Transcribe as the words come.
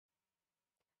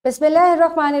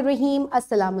Bismillahirrahmanirrahim.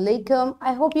 Assalamu alaikum.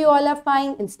 I hope you all are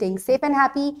fine and staying safe and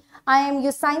happy. I am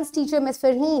your science teacher, Ms.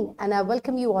 Farheen, and I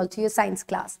welcome you all to your science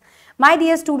class. My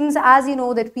dear students, as you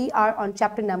know that we are on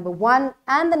chapter number 1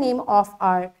 and the name of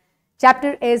our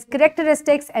chapter is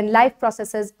Characteristics and Life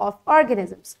Processes of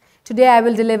Organisms. Today I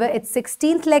will deliver its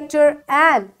 16th lecture,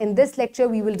 and in this lecture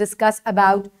we will discuss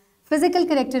about physical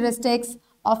characteristics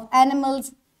of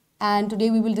animals, and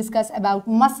today we will discuss about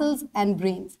muscles and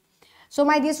brains. So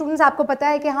my dear students, आपको पता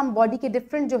है कि हम body के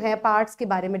different जो है parts के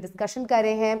बारे में डिस्कशन कर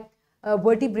रहे हैं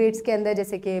वर्टिब्रेट्स के अंदर,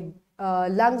 जैसे कि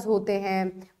लंग्स होते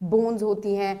हैं, बोन्स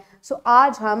होती हैं. सो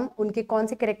आज हम उनके कौन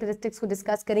से कैरेक्टरिस्टिक्स को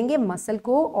डिस्कस करेंगे, मसल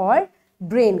को और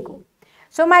ब्रेन को.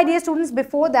 So my dear students,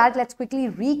 before that let's quickly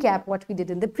recap what we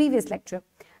did in the previous lecture.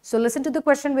 So listen to the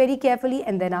question very carefully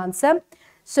and then answer.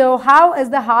 So how is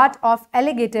the heart of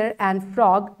alligator and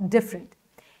frog different?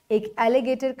 एक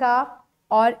alligator का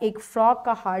और एक frog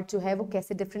का heart जो है वो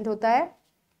कैसे different होता है?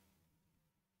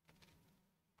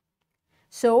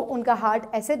 सो उनका हार्ट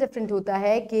ऐसे डिफरेंट होता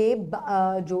है कि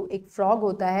जो एक फ्रॉग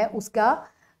होता है उसका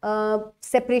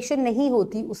सेपरेशन नहीं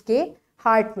होती उसके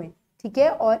हार्ट में, ठीक है.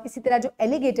 और इसी तरह जो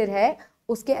एलिगेटर है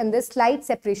उसके अंदर स्लाइट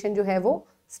सेपरेशन जो है वो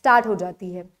स्टार्ट हो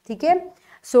जाती है, ठीक है.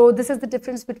 So this is the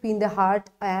difference between the heart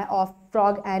of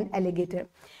frog and alligator.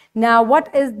 Now, what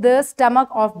is the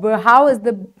stomach of bird? How is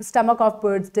the stomach of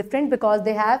birds different? Because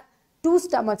they have two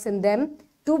stomachs in them.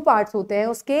 Two parts होते हैं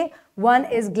उसके. One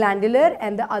is glandular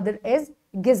and the other is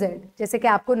gizzard. जैसे कि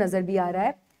आपको नजर भी आ रहा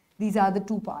है. These are the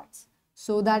two parts.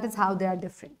 So that is how they are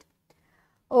different.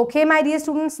 Okay, my dear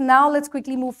students. Now let's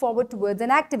quickly move forward towards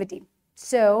an activity.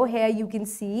 So here you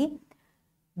can see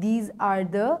these are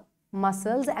the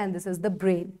muscles and this is the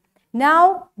brain.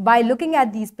 Now, by looking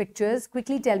at these pictures,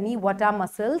 quickly tell me what are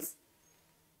muscles?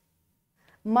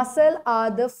 Muscle are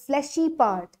the fleshy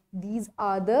part. These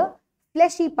are the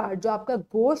fleshy part. जो आपका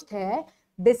गोश्त है,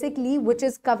 basically, which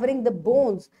is covering the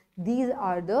bones. These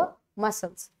are the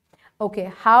muscles.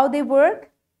 Okay, how they work?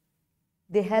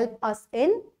 They help us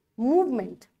in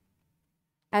movement.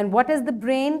 And what is the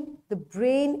brain? The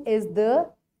brain is the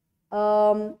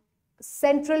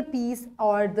central piece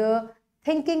or the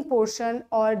thinking portion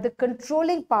or the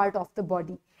controlling part of the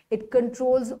body. It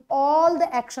controls all the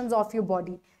actions of your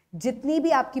body. जितनी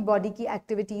भी आपकी body की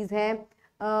activities हैं,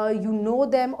 you know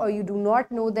them or you do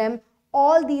not know them,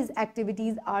 all these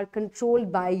activities are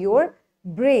controlled by your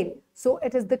brain. So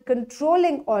it is the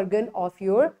controlling organ of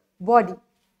your body.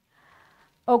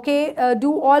 Okay,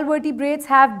 do all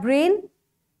vertebrates have brain?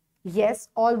 Yes,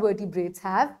 all vertebrates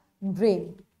have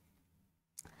brain.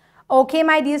 Okay,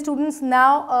 my dear students,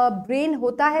 now brain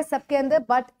होता है सबके अंदर,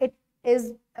 but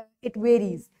it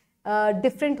varies.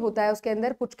 Different होता है उसके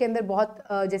अंदर. कुछ के अंदर बहुत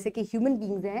जैसे कि human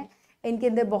beings हैं, इनके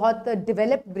अंदर बहुत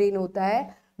developed brain होता है,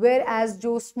 whereas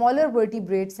जो smaller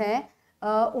vertebrates हैं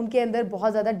उनके अंदर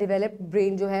बहुत ज़्यादा developed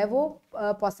brain जो है वो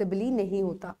possibly नहीं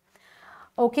होता.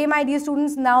 Okay, my dear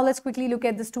students, now let's quickly look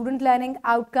at the student learning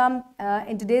outcome.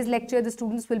 In today's lecture, the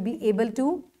students will be able to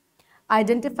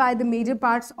identify the major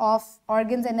parts of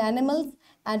organs and animals,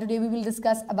 and today we will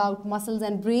discuss about muscles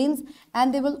and brains,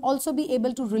 and they will also be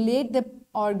able to relate the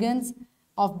organs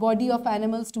of body of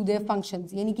animals to their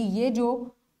functions. यानी कि ये जो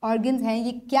organs हैं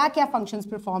ये क्या क्या functions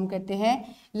perform करते हैं,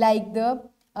 like the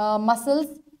muscles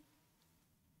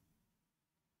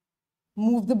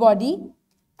move the body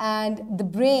and the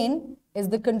brain is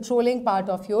the controlling part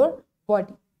of your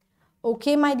body.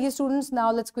 Okay, my dear students,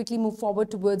 now let's quickly move forward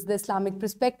towards the Islamic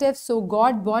perspective. So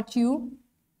God brought you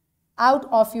out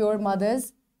of your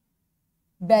mother's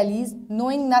bellies,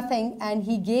 knowing nothing, and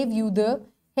He gave you the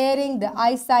hearing, the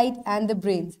eyesight, and the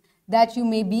brains, that you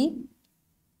may be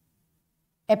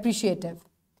appreciative.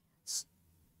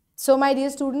 So my dear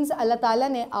students, Allah Ta'ala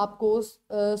ने आपको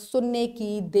सुनने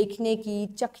की, देखने की,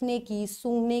 चखने की,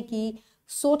 सूंघने की,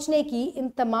 सोचने की, इन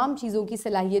तमाम चीज़ों की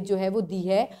सलाहियत जो है वो दी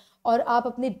है, और आप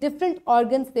अपने डिफरेंट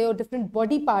ऑर्गन से और डिफरेंट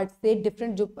बॉडी पार्ट्स से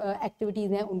डिफरेंट जो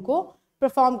एक्टिविटीज़ हैं उनको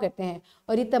परफॉर्म करते हैं,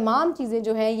 और ये तमाम चीज़ें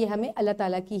जो हैं ये हमें अल्लाह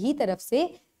ताला की ही तरफ से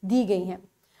दी गई हैं.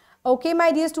 Okay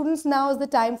my dear students, now is the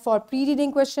time for pre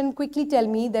reading question. Quickly tell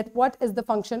me that what is the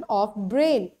function of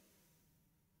brain?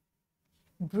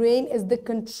 Brain is the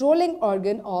controlling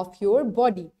organ of your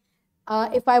body.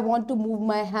 If I want to move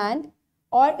my hand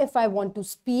or if I want to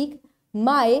speak,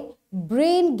 my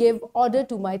brain give order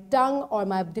to my tongue or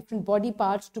my different body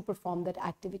parts to perform that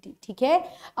activity. ठीक है,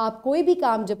 आप कोई भी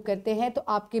काम जब करते हैं तो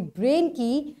आपके ब्रेन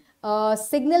की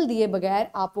सिग्नल दिए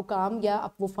बगैर आप वो काम या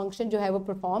आप वो फंक्शन जो है वो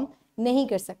परफॉर्म नहीं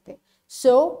कर सकते.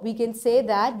 So we can say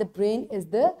that the brain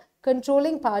is the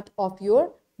controlling part of your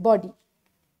body.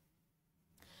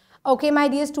 Okay, my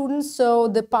dear students, so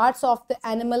the parts of the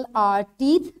animal are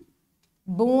teeth,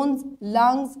 bones,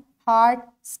 lungs, heart,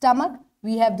 stomach.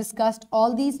 We have discussed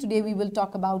all these. Today we will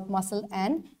talk about muscle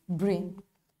and brain.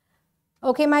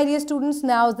 Okay, my dear students,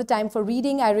 now is the time for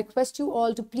reading. I request you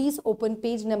all to please open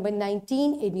page number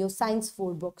 19 in your Science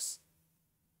 4 books.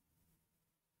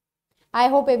 I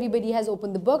hope everybody has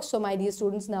opened the book. So my dear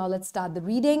students, now let's start the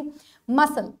reading.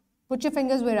 Muscle. Put your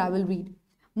fingers where I will read.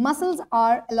 Muscles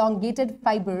are elongated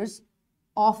fibers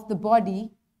of the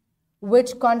body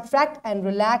which contract and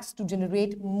relax to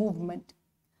generate movement.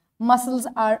 Muscles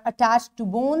are attached to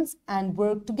bones and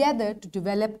work together to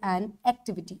develop an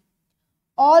activity.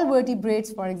 All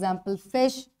vertebrates, for example,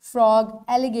 fish, frog,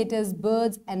 alligators,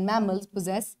 birds and mammals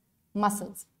possess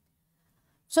muscles.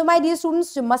 So my dear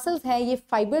students, जो muscles हैं ये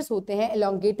fibers होते हैं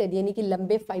elongated यानी कि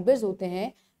लंबे fibers होते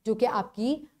हैं जो कि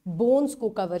आपकी bones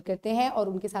को cover करते हैं और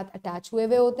उनके साथ attach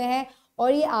हुए होते हैं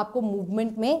और ये आपको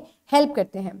movement में help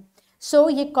करते हैं. So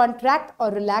ये contract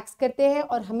और relax करते हैं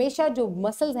और हमेशा जो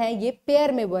muscles हैं ये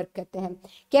pair में work करते हैं.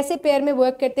 कैसे pair में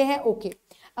work करते हैं? Okay.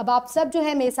 अब आप सब जो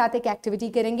है मेरे साथ एक एक्टिविटी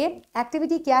करेंगे.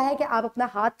 एक्टिविटी क्या है कि आप अपना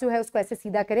हाथ जो है उसको ऐसे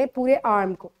सीधा करें पूरे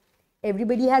आर्म को.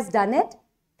 Everybody has done it.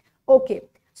 Okay,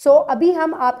 सो अभी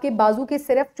हम आपके बाजू के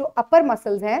सिर्फ जो अपर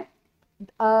मसल्स हैं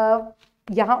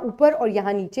यहाँ ऊपर और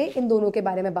यहाँ नीचे, इन दोनों के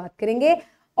बारे में बात करेंगे.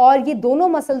 और ये दोनों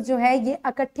मसल्स जो हैं ये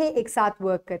इकट्ठे एक साथ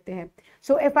वर्क करते हैं.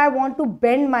 So if I want to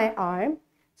bend my arm,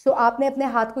 सो आपने अपने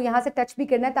हाथ को यहाँ से टच भी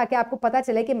करना है ताकि आपको पता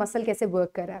चले कि मसल कैसे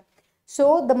वर्क कर रहा है. So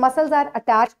the muscles are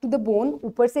attached to the bone,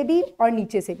 ऊपर से भी और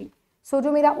नीचे से भी. So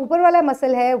जो मेरा ऊपर वाला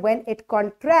मसल है, when it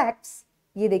contracts,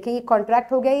 ये देखें ये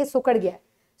contract हो गया, ये सुकड़ गया.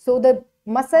 So the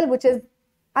muscle which is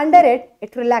under it,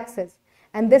 it relaxes,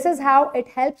 and this is how it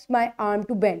helps my arm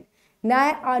to bend.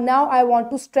 Now I want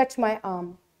to stretch my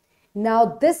arm. Now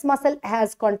this muscle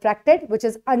has contracted, which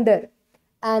is under,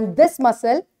 and this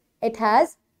muscle it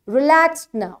has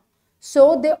relaxed now. So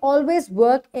they always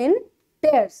work in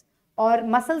pairs. और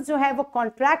muscles जो है वो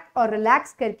contract और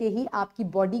relax करके ही आपकी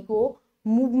body को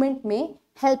movement में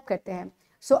help करते हैं.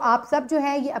 सो आप सब जो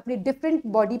है ये अपने डिफरेंट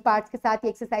बॉडी पार्ट्स के साथ ये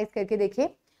एक्सरसाइज करके देखें.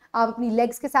 आप अपनी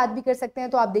लेग्स के साथ भी कर सकते हैं,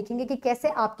 तो आप देखेंगे कि कैसे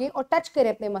आपके और टच करें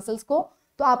अपने मसल्स को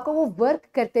तो आपको वो वर्क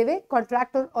करते हुए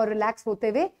कॉन्ट्रैक्ट और रिलैक्स होते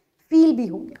हुए फील भी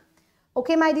होंगे.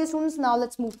 Okay my dear students, now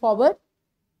let's move forward.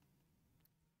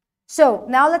 So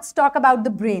now let's talk about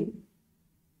the brain.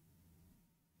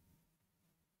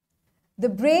 The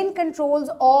brain controls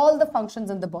all the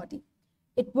functions in the body.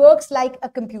 It works like a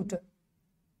computer.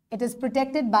 It is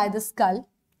protected by the skull.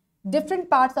 Different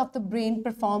parts of the brain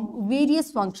perform various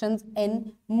functions in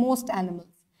most animals.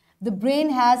 The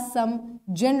brain has some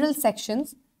general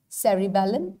sections: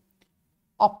 cerebellum,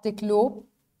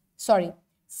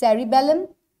 cerebellum,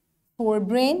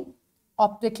 forebrain,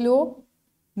 optic lobe,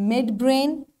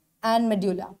 midbrain and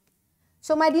medulla.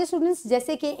 So my dear students,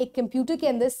 जैसे कि एक computer के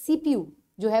अंदर CPU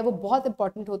जो है वो बहुत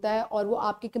important होता है और वो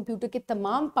आपके कंप्यूटर के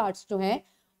तमाम पार्ट्स जो हैं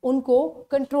उनको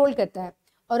कंट्रोल करता है.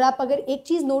 और आप अगर एक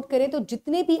चीज़ नोट करें तो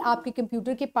जितने भी आपके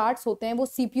कंप्यूटर के पार्ट्स होते हैं वो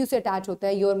सीपीयू से अटैच होता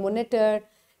है. Your monitor,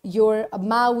 your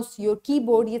mouse, your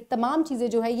keyboard, ये तमाम चीज़ें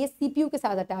जो है ये सीपीयू के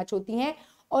साथ अटैच होती हैं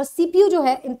और सीपीयू जो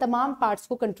है इन तमाम पार्ट्स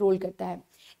को कंट्रोल करता है.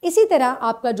 इसी तरह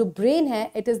आपका जो ब्रेन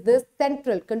है, it is the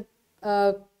central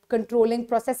controlling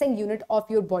processing unit of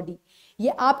your body. ये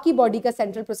आपकी बॉडी का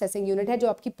सेंट्रल प्रोसेसिंग यूनिट है जो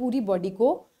आपकी पूरी बॉडी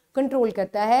को कंट्रोल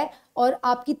करता है और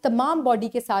आपकी तमाम बॉडी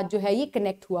के साथ जो है ये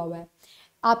कनेक्ट हुआ हुआ है.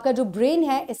 आपका जो ब्रेन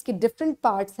है इसके डिफरेंट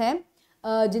पार्ट्स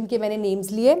हैं जिनके मैंने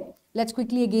नेम्स लिए. Let's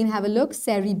quickly again have a look.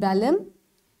 Cerebellum,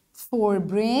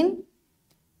 forebrain,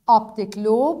 optic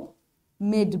lobe,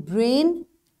 mid brain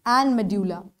and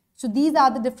medulla. So these are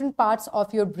the different parts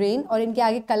of your brain और इनके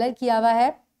आगे कलर किया हुआ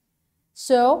है.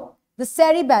 सो the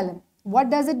cerebellum, what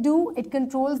does it do? It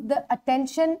controls the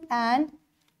attention and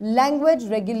language,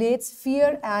 regulates fear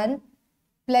and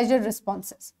pleasure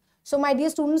responses. So my dear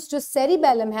students, जो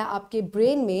cerebellum है आपके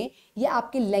brain में, ये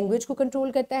आपके language को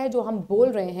control करता है. जो हम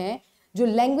बोल रहे हैं, जो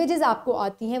languages आपको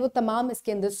आती हैं वो तमाम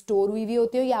इसके अंदर store हुई हुई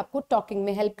होती है. ये आपको talking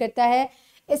में help करता है.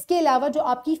 इसके अलावा जो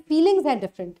आपकी feelings हैं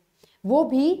different, वो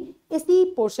भी इसी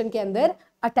portion के अंदर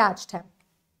attached है.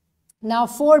 Now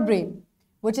forebrain,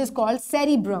 which is called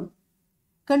cerebrum,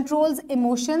 controls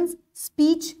emotions,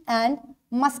 speech and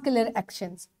muscular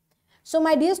actions. So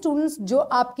my dear students, जो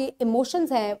आपके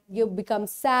emotions हैं, you become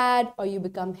sad or you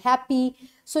become happy.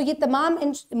 So ये तमाम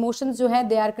emotions जो हैं,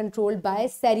 they are controlled by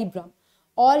cerebrum.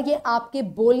 और ये आपके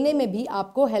बोलने में भी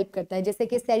आपको help करता है. जैसे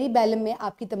कि cerebellum में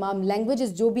आपकी तमाम languages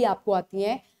जो भी आपको आती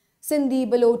हैं, Sindhi,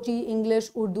 Balochi, English,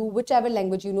 Urdu, whichever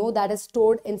language you know, that is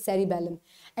stored in cerebellum.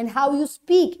 And how you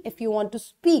speak, if you want to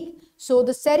speak. So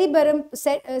the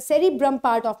cerebrum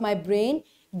part of my brain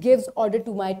gives order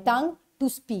to my tongue to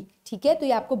speak. ठीक है, तो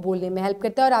ये आपको बोलने में help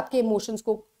करता है और आपके इमोशंस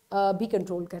को भी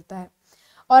कंट्रोल करता है।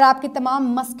 और आपके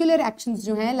तमाम मस्कुलर एक्शंस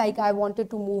जो हैं, like I wanted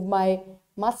to move my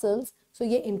muscles, सो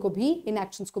ये इनको भी, इन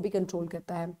एक्शंस को भी कंट्रोल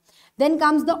करता है। Then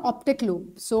comes the optic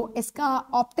lobe. सो इसका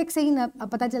ऑप्टिक से ही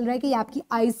पता चल रहा है कि ये आपकी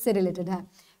आईज से रिलेटेड है।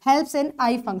 हेल्प्स इन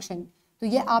आई फंक्शन, तो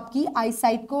ये आपकी आई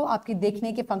साइट को, आपके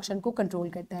देखने के फंक्शन को कंट्रोल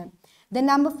करता है। Then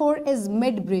number 4 is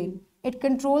mid brain. It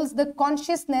controls the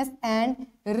consciousness and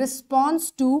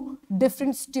response to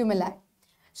different stimuli.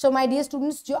 So my dear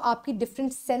students, जो आपकी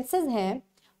डिफरेंट सेंसेस हैं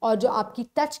और जो आपकी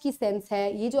टच की सेंस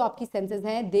है, ये जो आपकी सेंसेस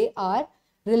हैं, they are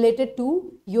related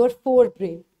to your fourth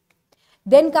brain.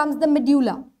 Then comes the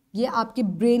medulla. ये आपके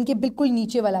ब्रेन के बिल्कुल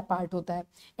नीचे वाला पार्ट होता है।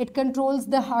 It controls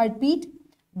the heart beat,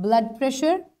 blood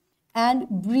pressure and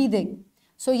breathing.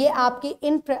 सो ये आपके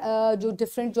इन जो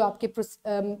डिफरेंट जो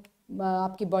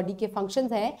आपकी बॉडी के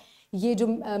फंक्शंस हैं, ये जो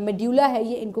मेड्यूला है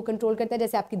ये इनको कंट्रोल करता है,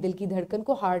 जैसे आपकी दिल की धड़कन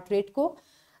को, हार्ट रेट को,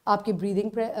 आपकी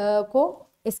ब्रीदिंग को,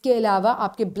 इसके अलावा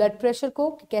आपके ब्लड प्रेशर को,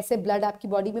 कैसे ब्लड आपकी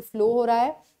बॉडी में फ्लो हो रहा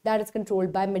है, that is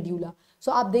controlled by medulla.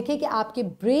 सो आप देखें कि आपके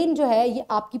ब्रेन जो है ये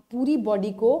आपकी पूरी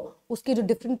बॉडी को, उसके जो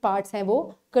डिफरेंट पार्ट्स हैं वो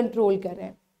कंट्रोल कर रहे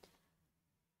हैं।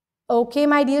 Okay,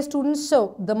 my dear students, so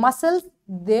the muscles,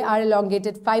 they are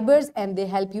elongated fibers and they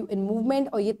help you in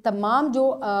movement। और ये तमाम जो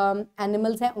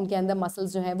एनिमल्स हैं उनके अंदर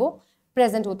मसल्स जो हैं वो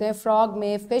प्रेजेंट होते हैं। फ्रॉग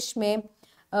में, फिश में,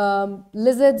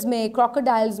 लिजर्ड्स में,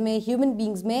 क्रोकोडाइल्स में, ह्यूमन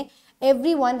बींग्स में,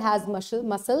 everyone has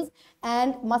muscles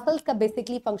and muscles का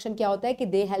basically function क्या होता है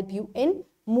कि they help you in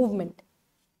movement।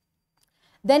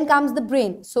 Then comes the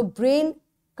brain। So brain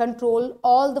control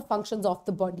all the functions of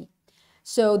the body।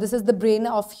 So this is the brain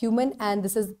of human and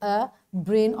this is a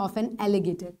brain of an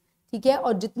alligator। ठीक है,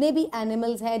 और जितने भी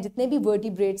animals हैं, जितने भी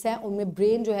vertebrates हैं, उनमें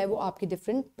ब्रेन जो है वो आपके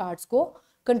डिफरेंट पार्ट्स को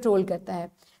कंट्रोल करता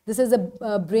है। This is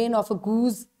a brain of a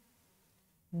goose,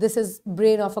 this is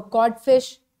brain of a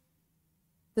कॉडफिश,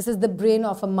 this is the brain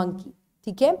of a monkey.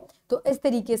 ठीक है, तो इस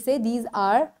तरीके से these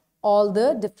are all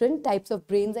the different types of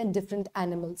brains and different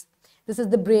animals. This is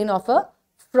the brain of a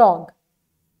frog.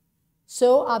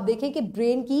 सो आप देखें कि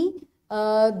brain की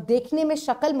देखने में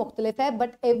शक्ल मुख्तलिफ है, but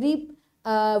every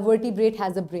vertebrate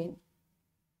has a brain.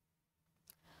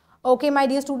 Okay, my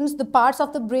dear students, the parts of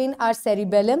the brain are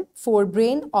cerebellum,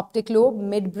 forebrain, optic lobe,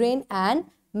 midbrain, and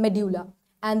medulla,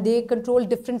 and they control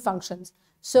different functions.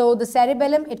 So the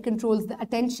cerebellum, it controls the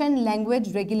attention,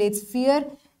 language, regulates fear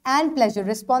and pleasure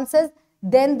responses.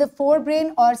 Then the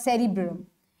forebrain or cerebrum,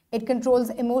 it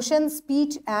controls emotions,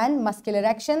 speech, and muscular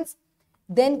actions.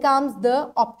 Then comes the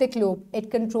optic lobe, it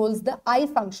controls the eye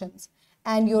functions.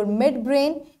 And your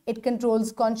midbrain, it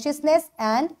controls consciousness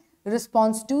and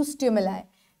response to stimuli.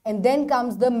 And then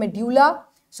comes the medulla.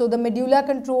 So the medulla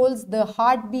controls the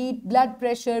heartbeat, blood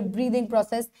pressure, breathing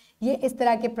process. ये इस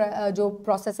तरह के जो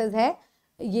processes है,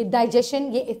 ये digestion,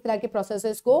 ये इस तरह के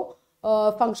processes को,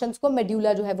 functions को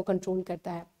medulla जो है वो control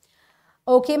करता है।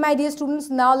 Okay, my dear students,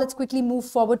 now let's quickly move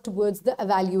forward towards the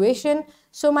evaluation.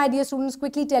 So my dear students,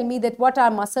 quickly tell me that what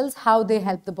are muscles, how they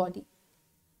help the body.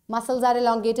 Muscles are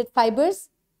elongated fibers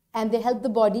and they help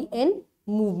the body in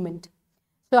movement.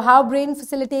 So how brain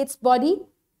facilitates body?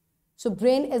 So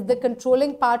brain is the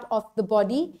controlling part of the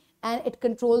body and it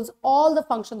controls all the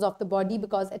functions of the body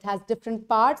because it has different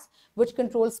parts which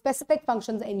control specific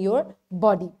functions in your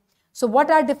body. So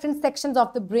what are different sections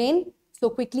of the brain? So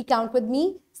quickly count with me: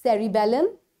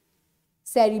 cerebellum,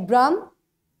 cerebrum,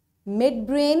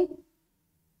 midbrain,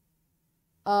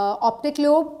 optic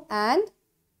lobe and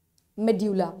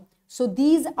medulla. So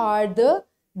these are the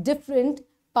different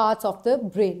parts of the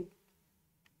brain.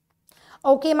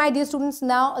 Okay, my dear students,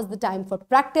 now is the time for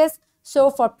practice.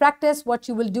 So for practice, what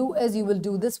you will do is you will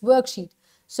do this worksheet.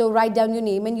 So write down your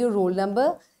name and your roll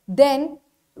number. Then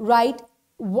write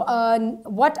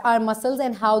what are muscles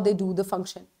and how they do the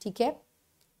function. ठीक है?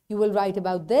 You will write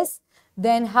about this.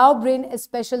 Then how brain is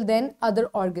special than other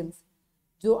organs.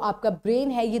 जो आपका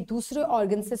brain है ये दूसरे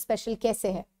organ से special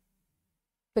कैसे है?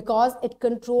 Because it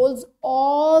controls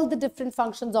all the different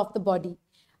functions of the body.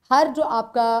 हर जो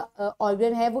आपका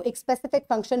organ है वो एक specific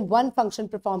function, one function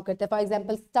perform करता है. For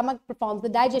example, stomach performs the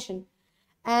digestion,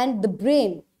 and the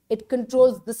brain, it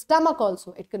controls the stomach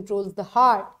also. It controls the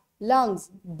heart, lungs,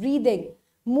 breathing,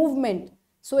 movement.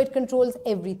 So it controls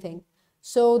everything.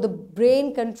 So the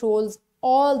brain controls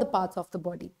all the parts of the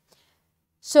body.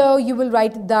 So you will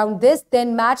write down this,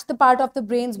 then match the part of the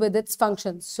brains with its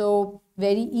functions. So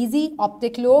very easy: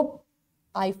 optic lobe,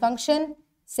 eye function;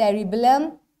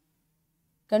 cerebellum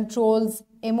controls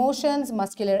emotions,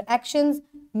 muscular actions;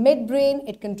 midbrain,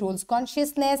 it controls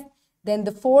consciousness; then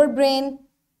the forebrain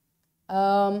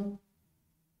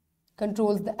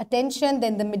controls the attention;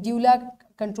 then the medulla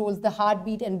controls the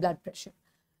heartbeat and blood pressure.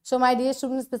 So my dear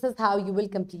students, this is how you will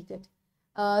complete it.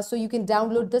 So you can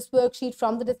download this worksheet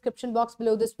from the description box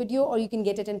below this video, or you can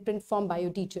get it in print form by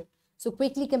your teacher. So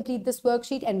quickly complete this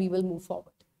worksheet and we will move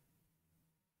forward.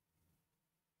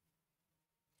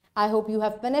 I hope you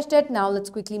have finished it. Now let's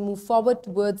quickly move forward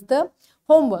towards the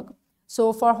homework.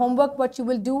 So for homework, what you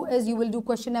will do is you will do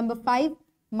question number 5,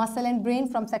 muscle and brain,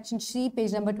 from section C,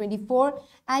 page number 24.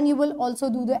 And you will also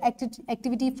do the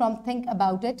activity from think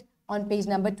about it on page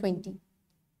number 20.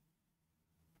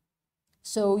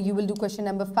 So you will do question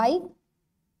number 5.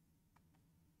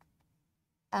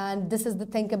 And this is the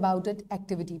think about it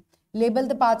activity. Label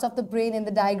the parts of the brain in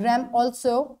the diagram.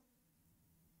 Also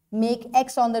make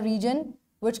X on the region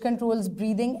which controls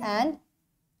breathing and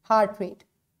heart rate.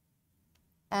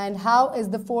 And how is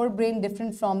the forebrain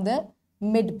different from the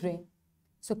midbrain?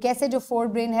 So कैसे जो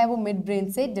forebrain है वो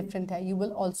midbrain से different है. You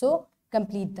will also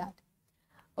complete that.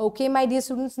 Okay, my dear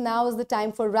students, now is the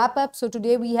time for wrap up. So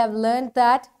today we have learned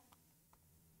that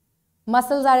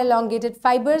muscles are elongated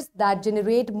fibers that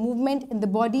generate movement in the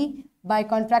body by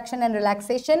contraction and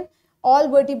relaxation. All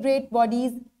vertebrate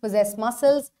bodies possess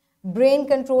muscles. Brain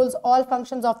controls all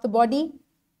functions of the body.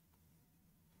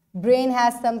 Brain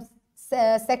has some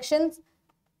sections.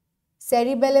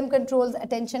 Cerebellum controls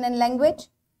attention and language.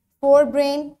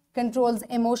 Forebrain controls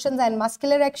emotions and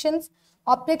muscular actions.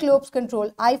 Optic lobes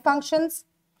control eye functions.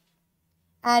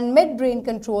 And midbrain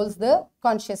controls the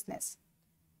consciousness.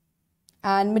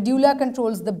 And medulla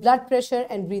controls the blood pressure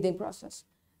and breathing process.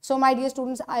 So my dear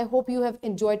students, I hope you have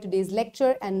enjoyed today's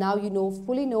lecture and now you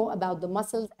fully know about the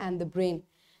muscles and the brain.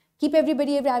 Keep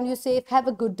everybody around you safe. Have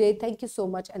a good day. Thank you so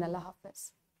much and Allah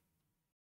Hafiz.